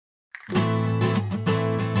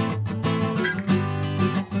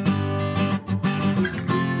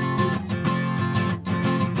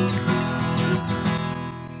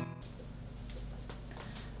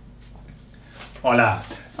Hola.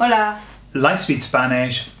 Hola. LightSpeed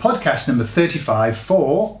Spanish, podcast number 35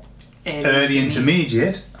 for early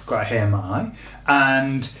intermediate. I've got a hair in my eye.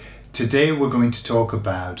 And today we're going to talk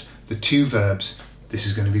about the two verbs. This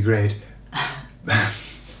is going to be great.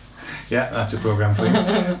 Yeah, that's a program for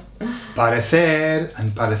you. Parecer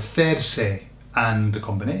and parecerse, and the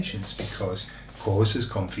combinations, because causes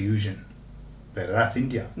confusion. ¿Verdad,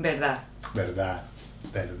 India? Verdad. Verdad.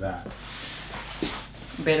 Verdad.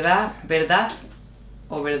 Verdad, verdad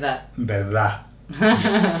o verdad. Verdad.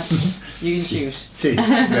 You can choose. Sí,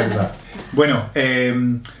 verdad. Bueno,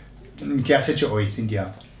 ¿qué has hecho hoy,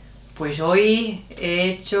 Cintia? Pues hoy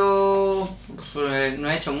he hecho...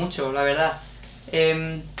 no he hecho mucho, la verdad.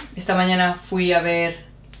 Esta mañana fui a ver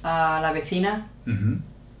a la vecina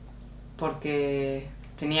porque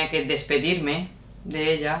tenía que despedirme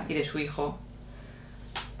de ella y de su hijo.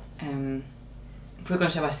 Fui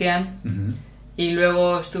con Sebastián y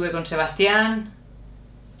luego estuve con Sebastián,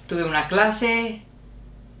 tuve una clase,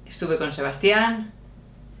 estuve con Sebastián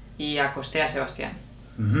y acosté a Sebastián.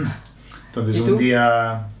 Entonces ¿Y tú? un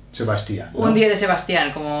día Sebastián, ¿no? Un día de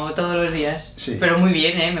Sebastián, como todos los días. Sí. Pero muy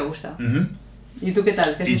bien, me gusta. ¿Y tú qué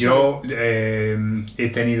tal? ¿Qué has Y hecho? yo he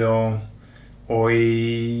tenido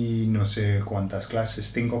hoy no sé cuántas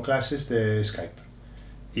clases, 5 clases de Skype.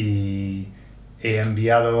 Y he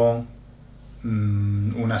enviado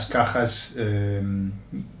unas cajas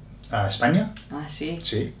a España. Ah, sí.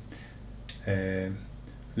 Sí.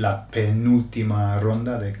 La penúltima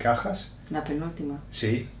ronda de cajas. La penúltima.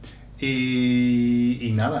 Sí.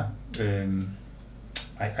 Y nada.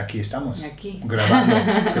 Aquí estamos. Aquí.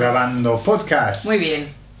 Grabando podcast. Muy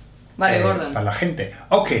bien. Vale, Gordon. Para la gente.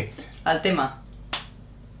 Ok. Al tema.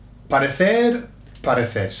 Parecer,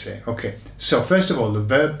 parecerse. Okay. So first of all, the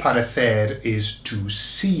verb parecer is to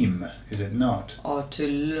seem, is it not? Or to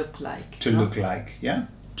look like. To look like, yeah?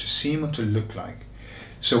 To seem or to look like.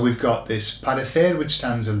 So we've got this parecer, which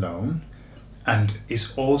stands alone and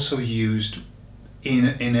is also used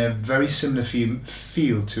in a very similar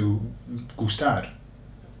feel to gustar.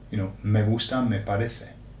 You know, me gusta, me parece.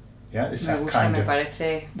 Yeah, it's Me that gusta, kind me of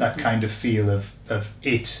parece. that kind of feel of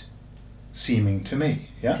it seeming to me.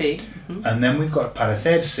 Yeah. Sí. And then we've got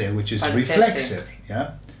parecerse, which is Parecerse. reflexive.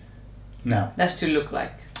 Yeah. Now, That's to look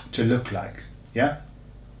like. to look like. Yeah.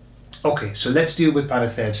 Okay, so let's deal with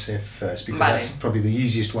parecerse first, because Vale. that's probably the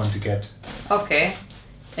easiest one to get. Ok.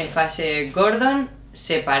 En fase, Gordon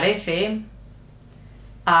se parece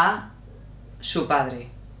a su padre.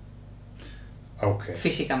 Okay.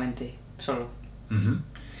 Físicamente, solo.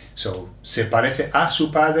 So, se parece a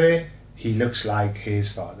su padre. He looks like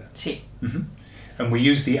his father. Sí. And we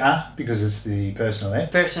use the a because it's the personal a,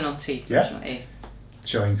 Personal, sí. Yeah. Personal,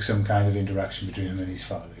 showing some kind of interaction between him and his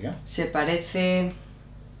father. Yeah. Se parece...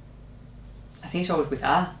 I think it's always with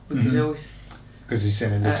a, because it's always... Because he's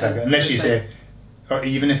saying it looks like, unless you say, or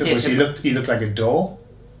even if it was he looked like a door.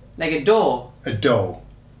 Like a door. A door.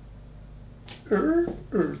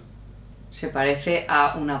 Se parece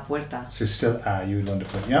a una puerta. So still you would want to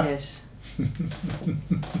put, yeah? Yes.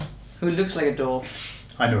 Who looks like a door.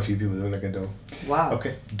 I know a few people that look like a door. Wow.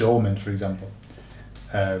 Okay, doorman, for example.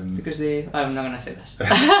 Because they... I'm not going to say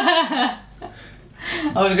that.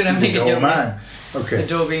 I was going to make a joke. Doorman. The Okay.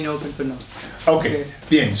 door being open, but no. Okay.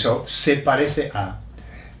 Bien, so se parece a.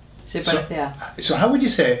 Se parece a... So how would you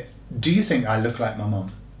say, do you think I look like my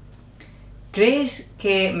mom? ¿Crees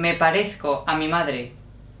que me parezco a mi madre?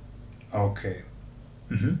 Okay.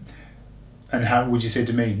 And how would you say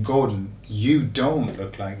to me, Gordon, you don't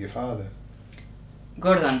look like your father?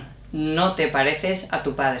 Gordon, no te pareces a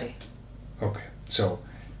tu padre. Okay, so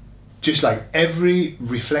just like every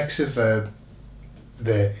reflexive verb,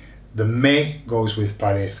 the me goes with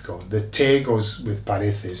parezco, the te goes with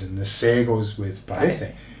pareces, and the se goes with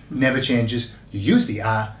parece. Never changes. You use the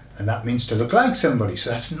a, and that means to look like somebody. So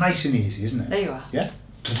that's nice and easy, isn't it? There you are.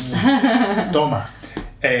 Yeah. Toma.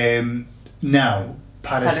 Now,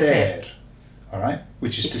 parecer. All right,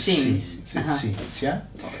 which is It to seems. seem. It seems, yeah.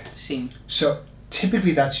 Seem. So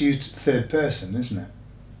typically that's used third person, isn't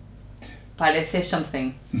it? Parece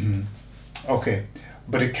something. Okay,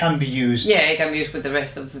 but it can be used. Yeah, it can be used with the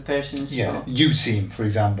rest of the persons. Yeah, So. you seem, for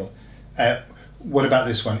example. What about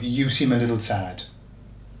this one? You seem a little sad.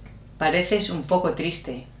 Pareces un poco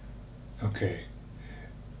triste. Okay.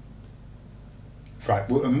 Right,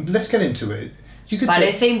 well, let's get into it. You could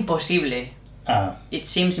Parece imposible. say... It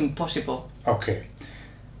seems impossible. Okay.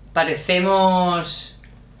 Parecemos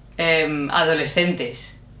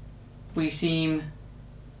adolescentes. We seem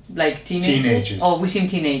like teenagers. Oh, we seem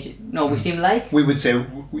teenagers. No, we seem like. We would say,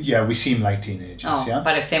 yeah, we seem like teenagers, Oh, yeah?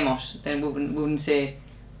 parecemos. Then we wouldn't say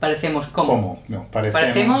parecemos como. Como? No, parecemos.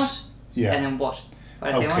 Parecemos Yeah. And then what?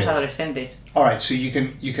 Parecemos Okay. adolescentes. All right, so you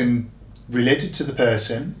can relate it to the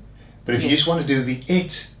person, but if you Yes. just want to do the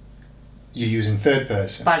it, you're using third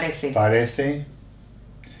person. Parece. Parece.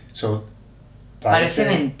 So, Parece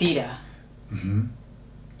mentira. Mhm.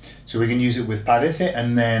 So we can use it with parece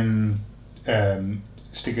and then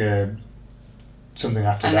stick something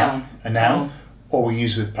after A that. noun. A noun. Or we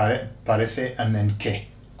use with parece and then que.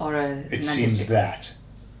 Or a It an seems adjective. that.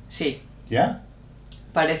 Sí. Yeah?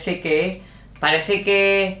 Parece que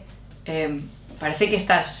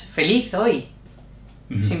estás feliz hoy.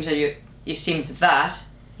 Mhm. It seems that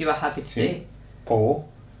you are happy today. Or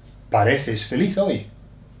pareces feliz hoy.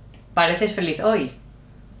 Pareces feliz hoy.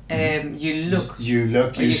 You look.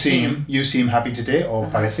 Or You seem happy today, or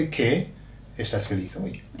Ajá. parece que estás feliz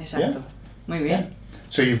hoy. Exacto. Yeah? Muy bien.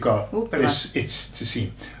 So you've got Perdón. this, it's to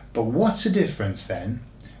seem. But what's the difference then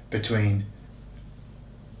between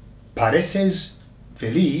pareces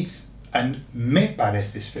feliz and me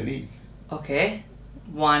pareces feliz? Okay.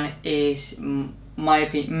 One is my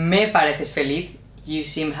opinion. Me pareces feliz. You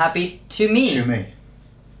seem happy to me. To me.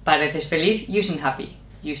 Pareces feliz. You seem happy.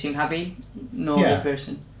 You seem happy. No Yeah. other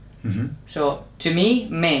person. Mm-hmm. So to me,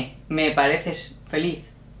 me pareces feliz.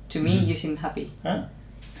 To me, Mhm. you seem happy. Ah.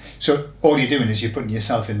 So all you're doing is you're putting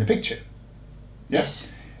yourself in the picture. Yeah? Yes.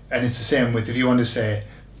 And it's the same with if you want to say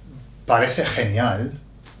parece genial,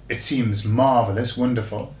 it seems marvelous,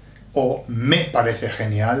 wonderful, or me parece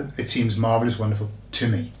genial, it seems marvelous, wonderful to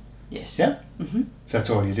me. Yes. Yeah? Mm-hmm. So that's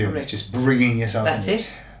all you're doing. Correct. It's just bringing yourself That's in. it.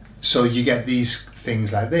 So you get these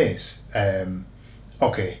things like this.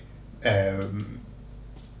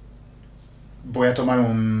 Voy a tomar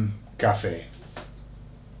un café.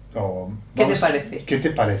 O, ¿Qué te parece? ¿Qué te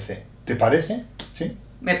parece? ¿Te parece? Sí.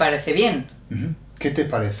 Me parece bien. Mhm. ¿Qué te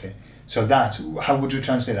parece? So that, how would you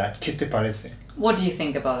translate that? ¿Qué te parece? What do you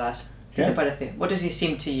think about that? ¿Qué Yeah. te parece? What does he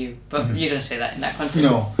seem to you? But Mhm. you don't say that in that context.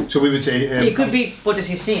 No. So we would say. It could be, what does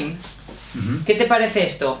he seem? Mhm. ¿Qué te parece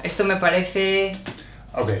esto? Esto me parece...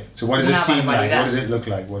 Okay. So what does it Una seem like? barbaridad. What does it look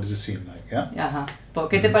like? What does it seem like? Yeah. Ajá. Pues,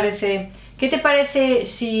 ¿qué te parece? ¿Qué te parece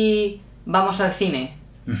si vamos al cine?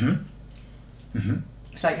 Mhm. Mhm.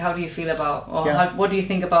 It's like, how do you feel about, or Yeah. what do you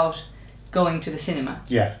think about going to the cinema?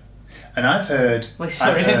 Yeah. And I've heard. Well,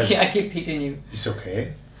 sorry, I've heard, I keep beating you. It's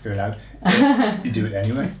okay. You're allowed. You do it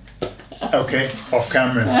anyway. Okay. Off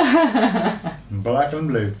camera. Black and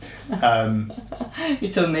blue.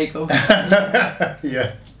 It's a makeover.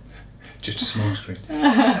 Yeah. Just a smoke screen.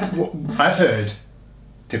 I've heard.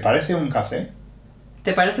 ¿Te parece un café?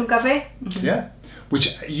 ¿Te parece un café? Yeah.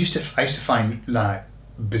 Which I used to find like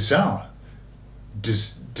bizarre.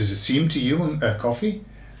 Does it seem to you a coffee?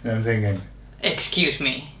 And I'm thinking. Excuse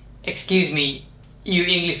me, you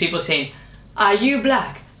English people saying, are you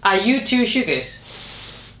black? Are you 2 sugars?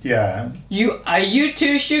 Yeah. Are you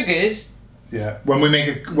 2 sugars? Yeah. When we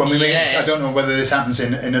make I Yes. don't know whether this happens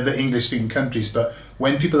in other English speaking countries, but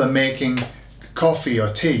when people are making coffee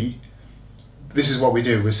or tea, this is what we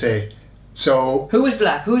do. We say, so. Who's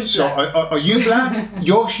black? Who's So black? are you black?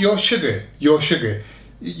 You're sugar. You're sugar.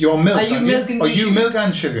 You're milk. Are you aren't milk and Are you sugar? milk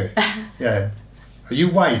and sugar? Yeah. Are you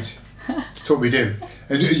white? That's what we do.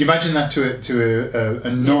 And you imagine that to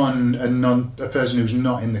a person who's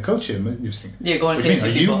not in the culture. You just think, You go and what do say you to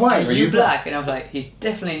mean? Are people, you white? are you black? And I was like, he's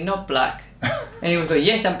definitely not black. And he would go,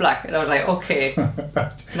 yes, I'm black. And I was like, okay,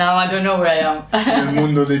 now I don't know where I am. El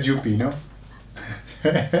mundo de Yuppie, no?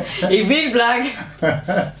 If he's black,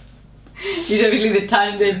 he's obviously the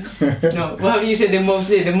talented, no, how do you say the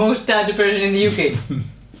most talented person in the UK?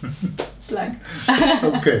 Black.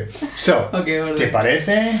 Okay. So, Okay, well, ¿te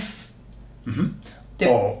parece? Mhm. Te-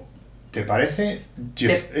 Or, ¿te parece?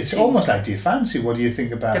 It's sí. almost like, do you fancy? What do you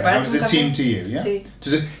think about ¿Te it? How parece does un it café? seem to you? Yeah. Sí.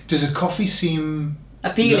 Does a coffee seem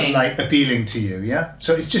Appealing. like appealing to you? Yeah.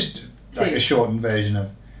 So it's just like Sí. a shortened version of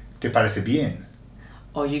 ¿te parece bien?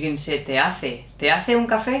 Or you can say te hace. ¿Te hace un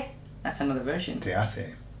café? That's another version. ¿Te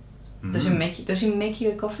hace? Does it make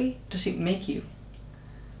you a coffee? Does it make you?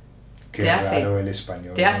 Qué te hace. raro el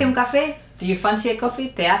español. ¿Te hace un café? Do you fancy a coffee?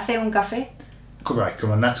 ¿Te hace un café? Right,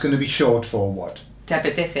 come on, that's going to be short for what? Te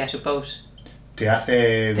apetece, I suppose. Te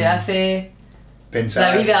hace Te hace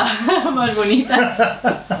pensar. la vida más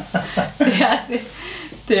bonita.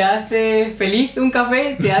 Te hace feliz un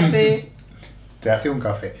café. Te hace... Te hace un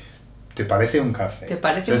café. ¿Te parece un café? ¿Te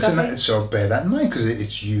parece So un it's café? so bear that in mind because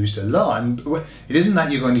it's used a lot, and it isn't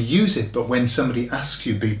that you're going to use it, but when somebody asks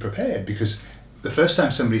you, be prepared, because the first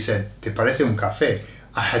time somebody said "te parece un café,"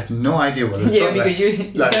 I had no idea what they were Yeah, talking because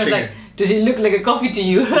you Like sound thinking, like, does it look like a coffee to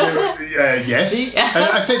you? Yes. See? And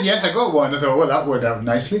I said yes. I got one. I thought, well, that worked out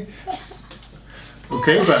nicely.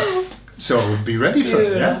 Okay, but so be ready for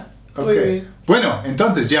it. Yeah. Okay. Bueno,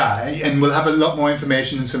 entonces ya, and we'll have a lot more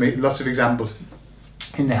information and lots of examples.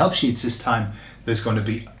 In the help sheets this time, there's going to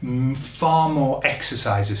be far more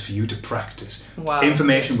exercises for you to practice. Wow,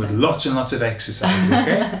 Information with lots and lots of exercises,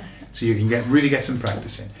 okay? So you can really get some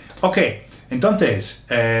practice in. Okay, entonces,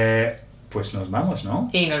 pues nos vamos, ¿no?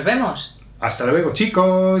 Y nos vemos. Hasta luego,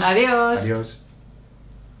 chicos. Adiós. Adiós.